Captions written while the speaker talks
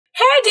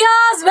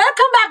dears,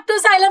 welcome back to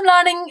Xylem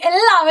Learning.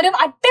 എല്ലാവരും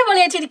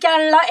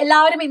അടിപൊളിയായിട്ടിരിക്കാനുള്ള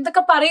എല്ലാവരും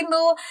എന്തൊക്കെ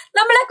പറയുന്നു.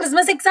 നമ്മൾ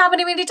ക്രിസ്മസ്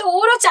എക്സാമിന് വേണ്ടിയിട്ട്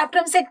ഓരോ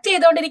ചാപ്റ്ററും സെറ്റ്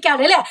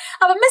ചെയ്തുകൊണ്ടിരിക്കുകയാണ് അല്ലേ.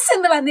 അപ്പൊ മിസ്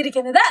എന്ന്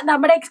വന്നിരിക്കുന്നത്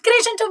നമ്മുടെ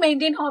എക്സ്ക്രീഷൻ ടു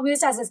മെയിൻറ്റെയിൻ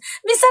ഹോമിയോസ്റ്റാസിസ്,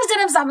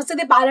 വിസർജനം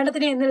സമസ്ഥിതി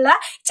പാലനത്തിന് എന്നുള്ള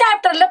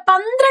ചാപ്റ്ററിൽ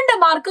 12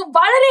 മാർക്ക്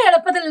വളരെ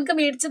എളുപ്പത്തിൽ നിങ്ങൾക്ക്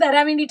മേടിച്ചു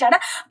തരാൻ വേണ്ടിയിട്ടാണ്.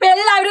 അപ്പൊ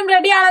എല്ലാവരും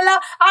റെഡി ആണല്ലോ?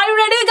 Are you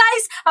ready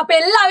guys? അപ്പൊ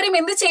എല്ലാവരും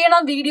എന്ത്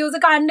ചെയ്യണം? വീഡിയോസ്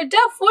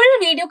കണ്ടിട്ട് ഫുൾ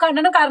വീഡിയോ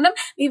കാണണം. കാരണം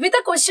വിവിധ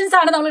ക്വസ്റ്റ്യൻസ്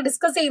ആണ് നമ്മൾ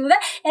ഡിസ്കസ് ചെയ്യുന്നത്.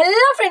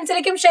 എല്ലാ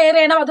ഫ്രണ്ട്സിലേക്കും ഷെയർ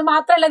ചെയ്യണം. അത്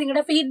മാത്രമല്ല,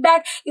 നിങ്ങളുടെ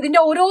ഫീഡ്ബാക്ക്, ഇതിന്റെ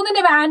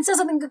ഓരോന്നിന്റെ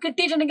ആൻസേഴ്സ് നിങ്ങൾക്ക്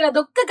കിട്ടിയിട്ടുണ്ടെങ്കിൽ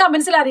അതൊക്കെ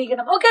കമന്റ്സിൽ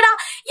അറിയിക്കണം. ഓക്കേടാ?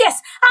 യെസ്.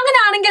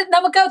 അങ്ങനെയാണെങ്കിൽ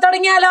നമുക്ക്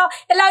തുടങ്ങിയാലോ?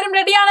 എല്ലാവരും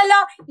റെഡി ആണല്ലോ?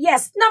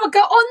 യെസ്.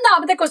 നമുക്ക്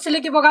ഒന്നാമത്തെ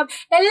ക്വസ്റ്റ്യനിലേക്ക് പോകാം.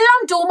 എല്ലാം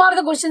 2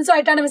 മാർക്ക് ക്വസ്റ്റ്യൻസും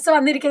ആയിട്ടാണ് മിസ്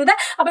വന്നിരിക്കുന്നത്.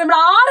 അപ്പൊ നമ്മൾ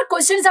 6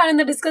 ക്വസ്റ്റ്യൻസ് ആണ്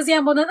ഇന്ന് ഡിസ്കസ്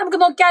ചെയ്യാൻ പോകുന്നത്.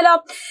 നമുക്ക് നോക്കിയാലോ?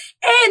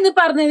 എ എന്ന്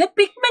പറഞ്ഞത്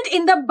പിഗ്മെന്റ്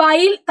ഇൻ ദ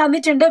ബൈൽ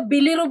തന്നിട്ടുണ്ട്,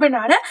 ബിലിറുബിൻ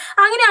ആണ്.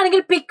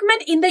 അങ്ങനെയാണെങ്കിൽ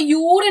പിഗ്മെന്റ് ഇൻ ദ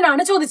യൂറിൻ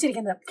ആണ്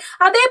ചോദിച്ചിരിക്കുന്നത്.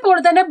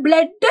 അതേപോലെ തന്നെ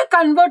blood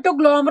convert to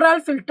glomerular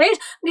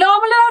filtrate.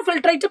 Glomerular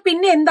filtrate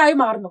പിന്നെ എന്തായി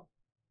മാറുന്നു?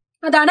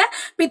 അതാണ്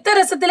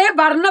പിത്തരസത്തിലെ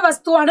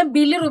വർണ്ണവസ്തുവാണ്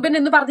ബിലിറുബിൻ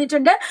എന്ന്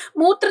പറഞ്ഞിട്ടുണ്ട്.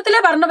 മൂത്രത്തിലെ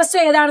വർണ്ണവസ്തു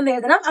ഏതാണെന്ന്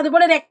എഴുതണം.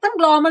 അതുപോലെ രക്തം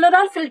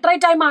ഗ്ലോമറുലാർ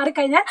ഫിൽട്രേറ്റ് ആയി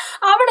മാറിക്കഴിഞ്ഞാൽ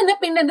അവിടുന്ന്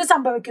പിന്നെ എന്ത്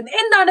സംഭവിക്കുന്നു?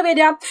 എന്താണ്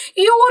വരിക?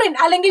 യൂറിൻ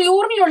അല്ലെങ്കിൽ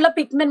യൂറിനിലുള്ള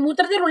പിഗ്മെന്റ്,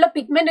 മൂത്രത്തിലുള്ള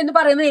പിഗ്മെന്റ് എന്ന്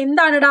പറയുന്നത്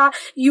എന്താണിടാ?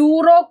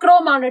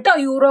 യൂറോക്രോം ആണ് കേട്ടോ,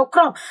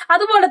 യൂറോക്രോം.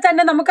 അതുപോലെ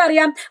തന്നെ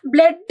നമുക്കറിയാം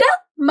ബ്ലഡ്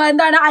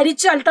എന്താണ്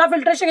അരിച്ച് അൾട്രാ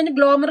ഫിൽട്രേഷൻ കഴിഞ്ഞ്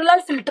ഗ്ലോമറുലാർ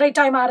ഫിൽട്രേറ്റ്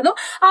ആയി മാറുന്നു.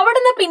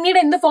 അവിടുന്ന് പിന്നീട്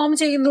എന്ത് ഫോം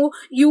ചെയ്യുന്നു?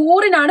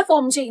 യൂറിൻ ആണ്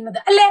ഫോം ചെയ്യുന്നത്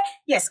അല്ലേ?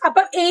 യെസ്.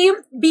 അപ്പൊ എയും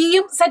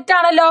ബിയും സെറ്റ്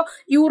ആണല്ലോ.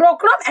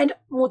 യൂറോക്രോം ആൻഡ്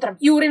മൂത്രം,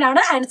 യൂറിൻ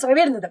ആണ് ആൻസർ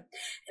വരുന്നത്.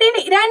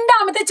 ഇനി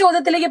രണ്ടാമത്തെ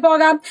ചോദ്യത്തിലേക്ക്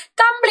പോകാം.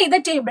 Complete the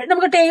table.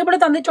 നമുക്ക് ടേബിൾ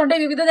തന്നിട്ടുണ്ട്.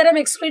 വിവിധ തരം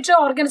എക്സ്ക്രീറ്ററി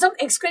ഓർഗൻസും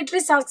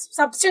എക്സ്ക്രീറ്ററി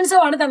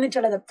സബ്സ്റ്റൻസും ആണ്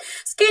തന്നിട്ടുള്ളത്.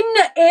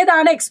 സ്കിന്ന്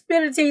ഏതാണ്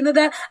എക്സ്പയർ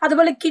ചെയ്യുന്നത്,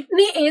 അതുപോലെ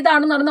കിഡ്നി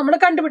ഏതാണെന്നാണ് നമ്മൾ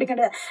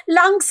കണ്ടുപിടിക്കേണ്ടത്.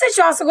 ലങ്സ്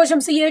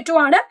ശ്വാസകോശം CO2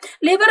 ആണ്.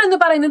 ലിവർ എന്ന്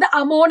പറയുന്നത്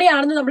അമോണിയ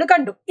ആണെന്ന് നമ്മൾ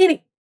കണ്ടു. ഇനി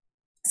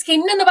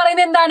സ്കിൻ എന്ന്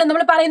പറയുന്നത് എന്താണ്?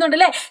 നമ്മൾ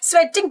പറയുന്നുണ്ടല്ലേ,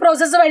 സ്വെറ്റിംഗ്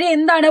പ്രോസസ്സ് വഴി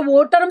എന്താണ്?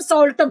 വാട്ടറും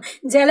സോൾട്ടും,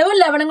 ജലവും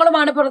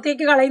ലവണങ്ങളുമാണ്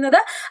പുറത്തേക്ക് കളയുന്നത്.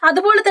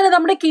 അതുപോലെ തന്നെ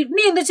നമ്മുടെ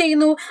കിഡ്നി എന്ത്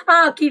ചെയ്യുന്നു?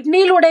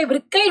 കിഡ്നിയിലൂടെ,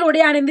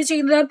 വൃക്കയിലൂടെയാണ് എന്ത്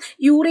ചെയ്യുന്നത്?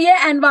 Urea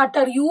and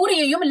water,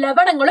 യൂറിയയും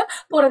ലവണങ്ങളും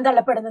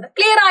പുറന്തള്ളപ്പെടുന്നത്.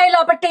 ക്ലിയർ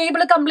ആയല്ലോ? അപ്പൊ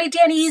ടേബിൾ കംപ്ലീറ്റ്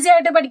ചെയ്യാൻ ഈസി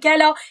ആയിട്ട്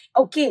പഠിക്കാലോ.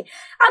 ഓക്കെ.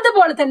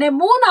 അതുപോലെ തന്നെ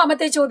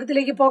മൂന്നാമത്തെ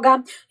ചോദ്യത്തിലേക്ക് പോകാം.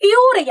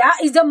 Urea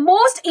is the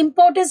most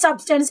important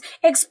substance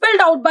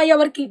expelled out by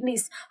our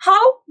kidneys.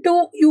 How do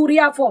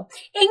urea form?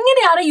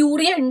 എങ്ങനെയാണ്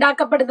യൂറിയ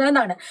ഉണ്ടാക്കപ്പെടുന്നത്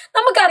എന്നാണ്.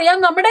 നമുക്കറിയാം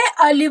നമ്മുടെ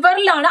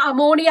ലിവറിലാണ്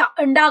അമോണിയ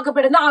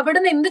ഉണ്ടാക്കപ്പെടുന്നത്.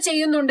 അവിടുന്ന് എന്ത്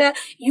ചെയ്യുന്നുണ്ട്?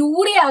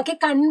 യൂറിയ ആക്കി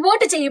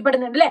കൺവേർട്ട്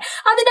ചെയ്യപ്പെടുന്നുണ്ട് അല്ലെ.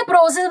 അതിന്റെ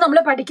പ്രോസസ്സ് നമ്മൾ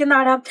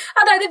പഠിക്കുന്നതാണ്.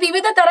 അതായത്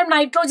വിവിധ തരം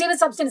നൈട്രോജൻ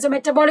സബ്സ്റ്റൻസ്,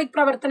 മെറ്റബോളിക്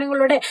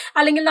പ്രവർത്തനങ്ങളുടെ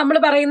അല്ലെങ്കിൽ നമ്മൾ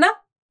പറയുന്ന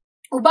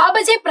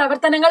ഉപാപചയ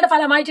പ്രവർത്തനങ്ങളുടെ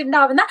ഫലമായിട്ട്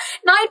ഉണ്ടാവുന്ന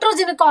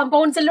നൈട്രോജൻ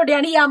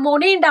കോമ്പൗണ്ട്സിലൂടെയാണ് ഈ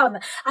അമോണിയ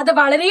ഉണ്ടാവുന്നത്. അത്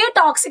വളരെ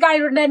ടോക്സിക്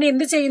ആയതുകൊണ്ട് തന്നെ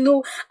എന്ത് ചെയ്യുന്നു?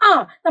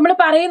 നമ്മൾ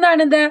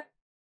പറയുന്നതാണിത്,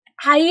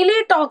 ഹൈലി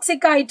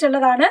ടോക്സിക്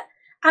ആയിട്ടുള്ളതാണ്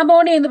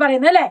അമോണിയ എന്ന്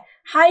പറയുന്നത് അല്ലെ.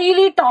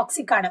 ഹൈലി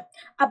ടോക്സിക് ആണ്.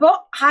 അപ്പോ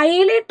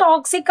ഹൈലി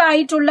ടോക്സിക്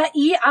ആയിട്ടുള്ള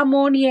ഈ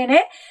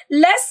അമോണിയനെ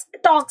ലെസ്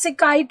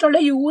ടോക്സിക് ആയിട്ടുള്ള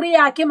യൂറിയ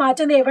ആക്കി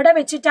മാറ്റുന്നത് എവിടെ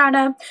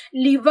വെച്ചിട്ടാണ്?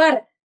 ലിവർ,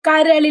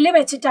 കരളില്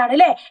വെച്ചിട്ടാണ്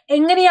അല്ലെ.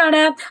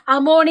 എങ്ങനെയാണ്?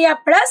 Ammonia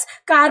plus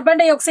carbon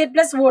dye oxide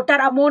plus water,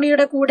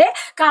 അമോണിയയുടെ കൂടെ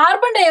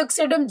കാർബൺ ഡൈ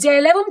ഓക്സൈഡും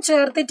ജലവും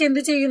ചേർത്തിട്ട്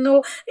എന്ത് ചെയ്യുന്നു?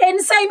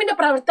 എൻസൈമിന്റെ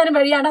പ്രവർത്തനം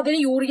വഴിയാണ്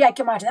അതിന് യൂറിയ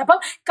ആക്കി മാറ്റുന്നത്.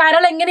 അപ്പം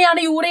കരൾ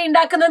എങ്ങനെയാണ് യൂറിയ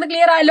ഉണ്ടാക്കുന്നത്?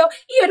 ക്ലിയർ ആയല്ലോ?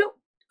 ഈ ഒരു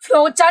ഫ്ലോ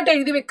ചാർട്ട്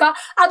എഴുതി വെക്കുക.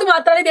 അത്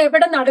മാത്രമല്ല ഇത്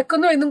എവിടെ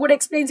നടക്കുന്നു എന്നും കൂടെ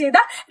എക്സ്പ്ലെയിൻ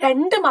ചെയ്താൽ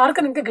 2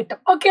 മാർക്ക് നിങ്ങൾക്ക്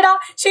കിട്ടും. ഓക്കേടാ?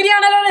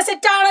 ശരിയാണല്ലോ?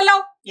 സെറ്റ് ആണല്ലോ?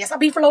 യെസ്.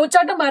 അപ്പൊ ഈ ഫ്ലോ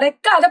ചാർട്ട്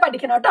മറക്കാതെ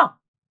പഠിക്കണം കേട്ടോ.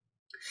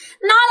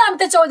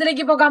 നാലാമത്തെ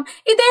ചോദ്യത്തിലേക്ക് പോകാം.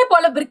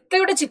 ഇതേപോലെ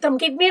വൃക്കയുടെ ചിത്രം,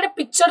 കിഡ്നിയുടെ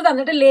പിക്ചർ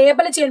തന്നിട്ട്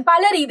ലേബൽ ചെയ്യാൻ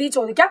പല രീതിയിൽ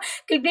ചോദിക്കാം.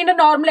 കിഡ്നിയുടെ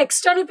നോർമൽ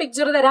എക്സ്റ്റേണൽ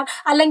പിക്ചർ തരാം,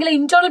 അല്ലെങ്കിൽ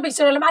ഇന്റേണൽ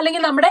പിക്ചർ തരാം,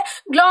 അല്ലെങ്കിൽ നമ്മുടെ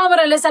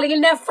ഗ്ലോമറുലസ് അല്ലെങ്കിൽ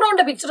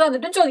നെഫ്രോണിന്റെ പിക്ചർ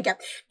തന്നിട്ടും ചോദിക്കാം.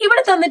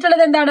 ഇവിടെ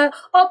തന്നിട്ടുള്ളത് എന്താണ്?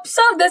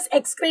 Observe this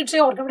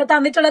excretory organ. ഇവിടെ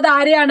തന്നിട്ടുള്ളത്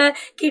ആരെയാണ്?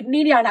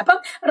 കിഡ്നിയാണ്.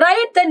 അപ്പം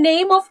write the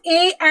name of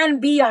A and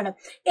B ആണ്.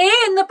 എ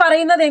എന്ന്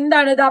പറയുന്നത്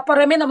എന്താണ്? ഇതാ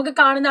പുറമെ നമുക്ക്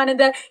കാണുന്നതാണ്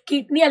ഇത്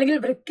കിഡ്നി അല്ലെങ്കിൽ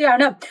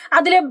വൃക്കയാണ്.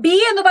 അതില് ബി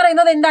എന്ന്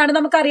പറയുന്നത് എന്താണ്?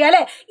 നമുക്കറിയാം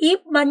അല്ലെ. ഈ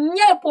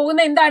മഞ്ഞ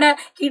പോകുന്ന എന്താണ്?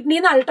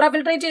 കിഡ്നിന്ന് അൾട്രാ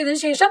ഫിൽട്രേറ്റ് ചെയ്തതിനു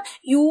ശേഷം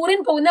യൂറിൻ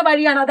പോകുന്ന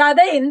വഴിയാണ്.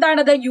 അതായത്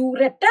എന്താണത്?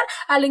 യൂററ്റർ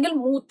അല്ലെങ്കിൽ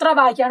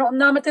മൂത്രവാഹിയാണ്.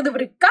 ഒന്നാമത്തേത്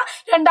വൃക്ക,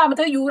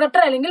 രണ്ടാമത്തേത്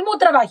യൂററ്റർ അല്ലെങ്കിൽ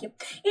മൂത്രവാഹ്യം.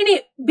 ഇനി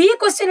ബി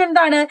ക്വസ്റ്റ്യൻ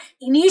എന്താണ്?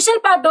 Initial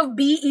part of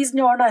B is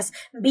known as.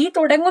 B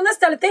തുടങ്ങുന്ന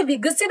സ്ഥലത്തെ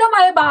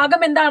വികസിതമായ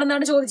ഭാഗം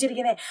എന്താണെന്നാണ്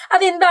ചോദിച്ചിരിക്കുന്നത്.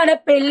 അതെന്താണ്?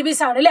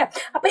 പെൽവിസ് ആണ് അല്ലെ.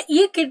 അപ്പൊ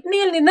ഈ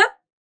കിഡ്നിയിൽ നിന്ന്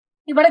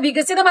ഇവിടെ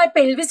വികസിതമായ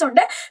പെൽവിസ്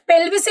ഉണ്ട്.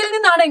 പെൽവിസിൽ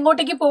നിന്നാണ്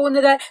എങ്ങോട്ടേക്ക്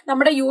പോകുന്നത്?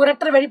 നമ്മുടെ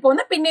യൂററ്റർ വഴി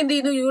പോകുന്നത്. പിന്നെ എന്ത്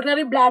ചെയ്യുന്നു?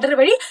 യൂറിനറി ബ്ലാഡർ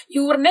വഴി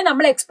യൂറിനെ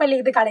നമ്മൾ എക്സ്പെൽ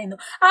ചെയ്ത് കളയുന്നു.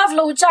 ആ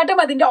ഫ്ലോ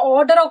ചാർട്ടും അതിന്റെ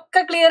ഓർഡർ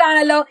ഒക്കെ ക്ലിയർ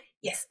ആണല്ലോ?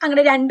 യെസ്.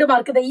 അങ്ങനെ 2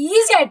 മാർക്ക് ഇത്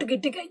ഈസി ആയിട്ട്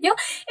കിട്ടിക്കഴിഞ്ഞു.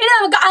 ഇനി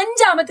നമുക്ക്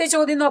 5ാമത്തെ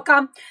ചോദ്യം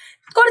നോക്കാം.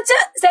 കുറച്ച്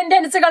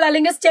സെന്റൻസുകൾ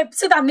അല്ലെങ്കിൽ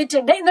സ്റ്റെപ്സ്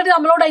തന്നിട്ടുണ്ട്. എന്നിട്ട്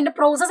നമ്മളോട് അതിന്റെ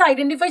പ്രോസസ്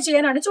ഐഡന്റിഫൈ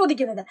ചെയ്യാനാണ്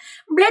ചോദിക്കുന്നത്.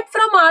 Blood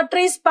from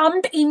arteries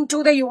pumped in to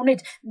the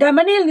unit.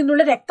 ധമനിയിൽ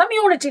നിന്നുള്ള രക്തം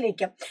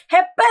യൂണിറ്റിലേക്ക്.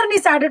 Heparin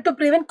is added to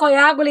prevent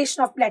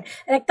coagulation of blood.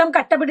 രക്തം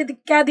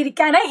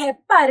കട്ടപിടിക്കാതിരിക്കാനായി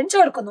ഹെപ്പാരിൻ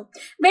ചേർക്കുന്നു.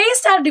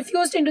 Waste R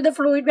diffused in to the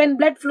fluid when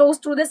blood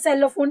flows through the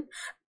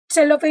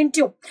cellophane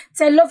tube.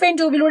 Cellophane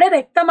ട്യൂബിലൂടെ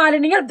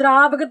രക്തമാലിന്യങ്ങൾ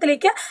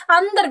ദ്രാവകത്തിലേക്ക്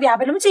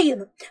അന്തർവ്യാപനം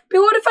ചെയ്യുന്നു.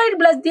 Purified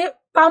blood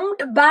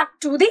pumped back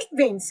to the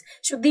veins.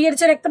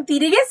 ശുദ്ധീകരിച്ച രക്തം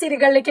തിരികെ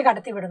സിരകളിലേക്ക്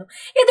കടത്തിവിടുന്നു.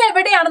 ഇത്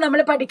എവിടെയാണ്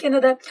നമ്മൾ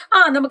പഠിക്കുന്നത്?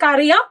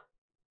 നമുക്കറിയാം,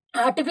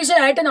 ആർട്ടിഫിഷ്യൽ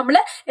ആയിട്ട് നമ്മൾ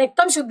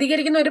രക്തം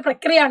ശുദ്ധീകരിക്കുന്ന ഒരു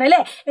പ്രക്രിയയാണ് അല്ലെ.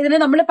 ഇതിന്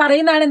നമ്മൾ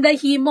പറയുന്നതാണ് എന്താ?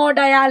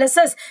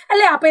 ഹീമോഡയാലിസിസ്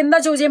അല്ലെ. അപ്പൊ എന്താ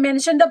ചോദിച്ചത്?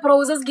 Mention the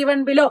process given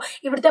below.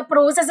 ഇവിടുത്തെ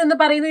പ്രോസസ് എന്ന്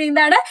പറയുന്നത്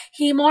എന്താണ്?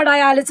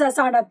 ഹീമോഡയാലിസിസ്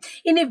ആണ്.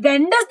 ഇനി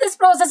when does this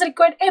process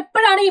required?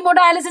 എപ്പോഴാണ്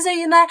ഹീമോഡയാലിസിസ്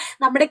ചെയ്യുന്നത്?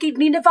 നമ്മുടെ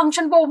കിഡ്നിന്റെ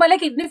ഫംഗ്ഷൻ പോകുമ്പോൾ അല്ലെ,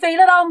 കിഡ്നി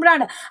ഫെയിലർ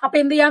ആകുമ്പോഴാണ്. അപ്പൊ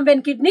എന്ത് ചെയ്യാം?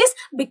 When kidneys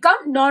become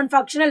non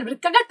functional,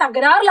 വൃക്കകൾ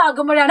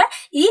തകരാറിലാകുമ്പോഴാണ്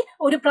ഈ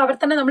ഒരു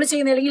പ്രവർത്തനം നമ്മൾ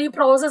ചെയ്യുന്നത്, അല്ലെങ്കിൽ ഈ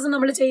പ്രോസസ്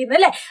നമ്മൾ ചെയ്യുന്നത്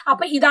അല്ലെ.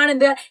 അപ്പൊ ഇതാണ്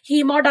എന്ത്?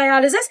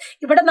 ഹീമോഡയാലിസിസ്.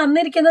 ഇവിടെ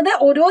തന്നിരിക്കുന്നത്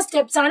ഓരോ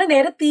സ്റ്റെപ്സ് ആണ്.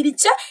 നേരെ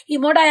തിരിച്ച്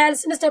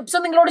ഹീമോഡയാലിസിന്റെ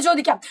സ്റ്റെപ്സും നിങ്ങളോട്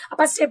ചോദിക്കാം.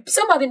 അപ്പൊ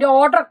സ്റ്റെപ്സും അതിന്റെ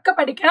ഓർഡർ ഒക്കെ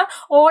പഠിക്കണം.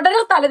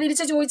 ഓർഡറിൽ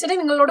തലതിരിച്ച്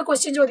ചോദിച്ചിട്ട് നിങ്ങളോട്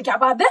ക്വസ്റ്റ്യൻ ചോദിക്കാം.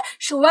 അപ്പൊ അത്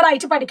ഷുവർ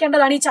ആയിട്ട്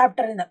പഠിക്കേണ്ടതാണ് ഈ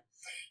ചാപ്റ്ററിൽ നിന്ന്.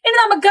 ഇനി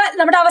നമുക്ക്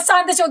നമ്മുടെ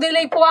അവസാനത്തെ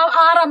ചോദ്യത്തിലേക്ക് പോവാം.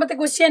 6ാമത്തെ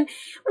question.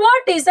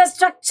 What is the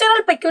structural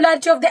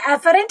peculiarity of the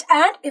efferent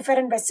and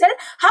efferent vessel?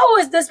 How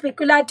is this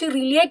peculiarity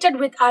related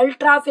with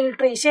ultra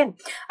filtration?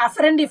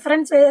 Afferent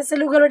efferent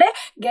വെസലുകളുടെ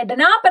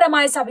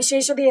ഘടനാപരമായ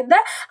സവിശേഷത എന്ത്?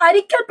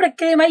 അരിക്കൽ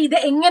പ്രക്രിയയുമായി ഇത്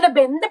എങ്ങനെ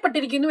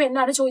ബന്ധപ്പെട്ടിരിക്കുന്നു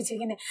എന്നാണ്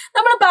ചോദിച്ചിരിക്കുന്നത്.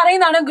 നമ്മൾ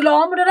പറയുന്നതാണ്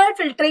ഗ്ലോമറുലർ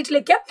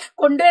ഫിൽട്രേറ്റിലേക്ക്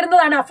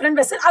കൊണ്ടുവരുന്നതാണ് അഫറന്റ്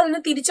വെസൽ, അതിൽ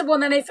നിന്ന് തിരിച്ചു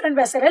പോകുന്നതാണ് ഇഫറന്റ്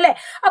വെസൽ അല്ലെ.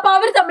 അപ്പൊ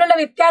അവർ തമ്മിലുള്ള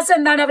വ്യത്യാസം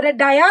എന്താണ്? അവരുടെ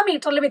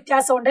ഡയാമീറ്ററിൽ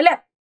വ്യത്യാസമുണ്ട് അല്ലെ.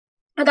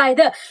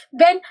 അതായത്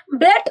when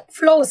blood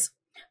flows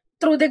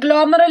through the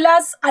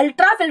glomerulus,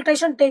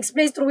 ultrafiltration takes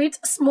place through its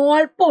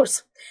small pores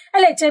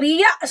അല്ലെ.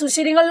 ചെറിയ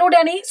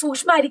സുഷിരങ്ങളിലൂടെയാണ് ഈ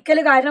സൂക്ഷ്മ അരിക്കൽ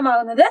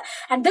കാരണമാകുന്നത്.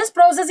 And this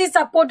process is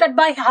supported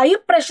by high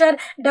pressure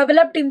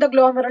developed in the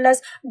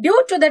glomerulus due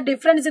to the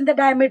difference in the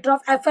diameter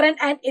of efferent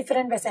and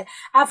efferent vessel.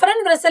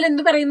 Efferent vessel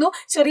എന്ന് പറയുന്നു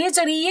ചെറിയ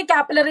ചെറിയ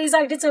capillaries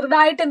ആയിട്ട്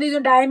ചെറുതായിട്ട് എന്ത്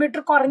ചെയ്യുന്നു?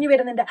 ഡയമീറ്റർ കുറഞ്ഞു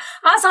വരുന്നുണ്ട്.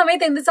 ആ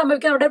സമയത്ത് എന്ത്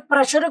സംഭവിക്കുന്നു? അവിടെ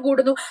പ്രഷർ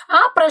കൂടുന്നു.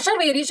 ആ പ്രഷർ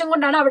വേരിയേഷൻ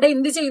കൊണ്ടാണ് അവിടെ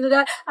എന്ത് ചെയ്യുന്നത്?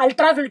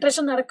 അൾട്രാ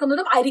ഫിൽട്രേഷൻ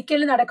നടക്കുന്നതും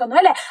അരിക്കലിന് നടക്കുന്നു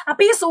അല്ലെ.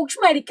 അപ്പൊ ഈ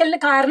സൂക്ഷ്മ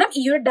അരിക്കലിന് കാരണം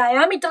ഈ ഒരു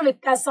ഡയാമീറ്റർ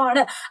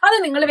വ്യത്യാസമാണ്. അത്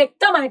നിങ്ങൾ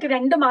വ്യക്തമായിട്ട്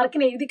 2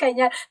 മാർക്കിന് എഴുതി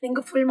കഴിഞ്ഞാൽ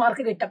നിങ്ങൾക്ക് ഫുൾ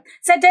മാർക്ക് കിട്ടും.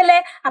 സെറ്റ് അല്ലേ?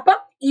 അപ്പൊ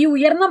ഈ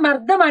ഉയർന്ന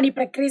മർദ്ദമാണ് ഈ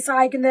പ്രക്രിയ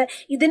സഹായിക്കുന്നത്.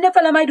 ഇതിന്റെ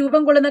ഫലമായി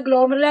രൂപം കൊള്ളുന്ന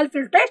ഗ്ലോമറുലർ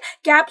ഫിൽട്രേറ്റ്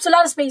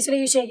ക്യാപ്സുലാർ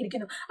സ്പേസിലേക്ക്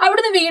ശേഖരിക്കുന്നു.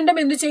 അവിടുന്ന് വീണ്ടും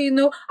എന്ത്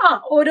ചെയ്യുന്നു?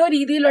 ഓരോ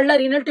രീതിയിലുള്ള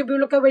റീനൽ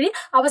ട്യൂബ്യൂളൊക്കെ വഴി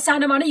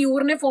അവസാനമാണ്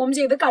യൂറിനെ ഫോം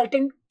ചെയ്ത്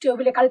കളക്ടിംഗ്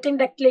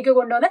ഡക്റ്റിലേക്ക്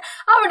കൊണ്ടുവന്ന്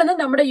അവിടുന്ന്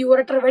നമ്മുടെ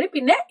യൂറട്ടർ വഴി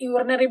പിന്നെ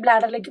യൂറിനറി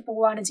ബ്ലാഡറിലേക്ക്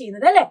പോവുകയാണ്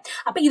ചെയ്യുന്നത് അല്ലെ.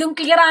 അപ്പൊ ഇതും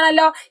ക്ലിയർ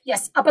ആണല്ലോ?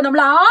 യെസ്. അപ്പൊ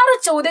നമ്മൾ 6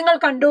 ചോദ്യങ്ങൾ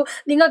കണ്ടു.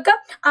 നിങ്ങൾക്ക്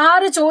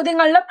 6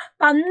 ചോദ്യങ്ങളിലും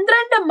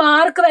 12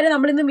 മാർക്ക് വരെ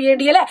നമ്മൾ ഇന്ന്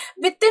വേണ്ടിയല്ലേ,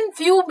 വിത്തിൻ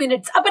ഫ്യൂ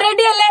മിനിറ്റ്സ്. അപ്പൊ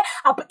റെഡി അല്ലേ?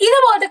 അപ്പൊ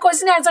ഇതുപോലത്തെ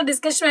ക്വസ്റ്റ്യൻ ആൻസർ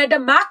ഡിസ്കഷനായിട്ട്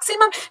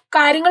മാക്സിമം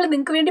കാര്യങ്ങൾ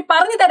നിങ്ങൾക്ക് വേണ്ടി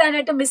പറഞ്ഞു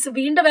തരാനായിട്ട് മിസ്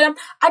വീണ്ടും വരാം.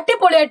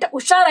 അടിപൊളിയായിട്ട്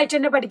ഉഷാറായിട്ട്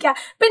തന്നെ പഠിക്കുക.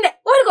 പിന്നെ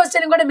ഒരു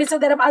ക്വസ്റ്റ്യനും കൂടെ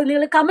മിസ് തരാം, അത്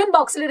നിങ്ങൾ കമന്റ്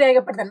ബോക്സിൽ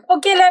രേഖപ്പെടുത്തണം.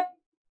 ഓക്കെ അല്ലേ?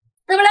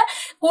 നമ്മള്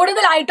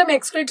കൂടുതലായിട്ടും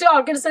എക്സ്ക്രീറ്ററി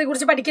ഓർഗൻസിനെ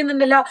കുറിച്ച്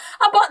പഠിക്കുന്നുണ്ടല്ലോ.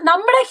 അപ്പൊ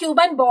നമ്മുടെ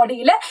ഹ്യൂമൻ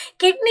ബോഡിയില്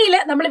കിഡ്നിയില്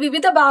നമ്മൾ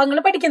വിവിധ ഭാഗങ്ങൾ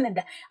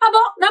പഠിക്കുന്നുണ്ട്. അപ്പൊ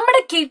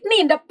നമ്മുടെ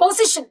കിഡ്നിന്റെ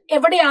പൊസിഷൻ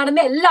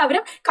എവിടെയാണെന്ന്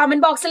എല്ലാവരും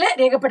കമന്റ് ബോക്സിൽ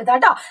രേഖപ്പെടുത്താം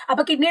കേട്ടോ.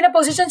 അപ്പൊ കിഡ്നിയുടെ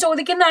പൊസിഷൻ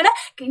ചോദിക്കുന്നതാണ്.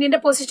 കിഡ്നിയുടെ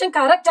പൊസിഷൻ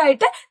കറക്റ്റ്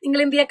ആയിട്ട്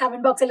നിങ്ങൾ എന്ത് ചെയ്യുക?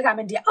 കമന്റ് ബോക്സിൽ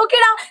കമന്റ് ചെയ്യുക.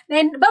 ഓക്കേടാ.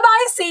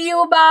 By, see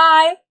you,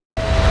 by.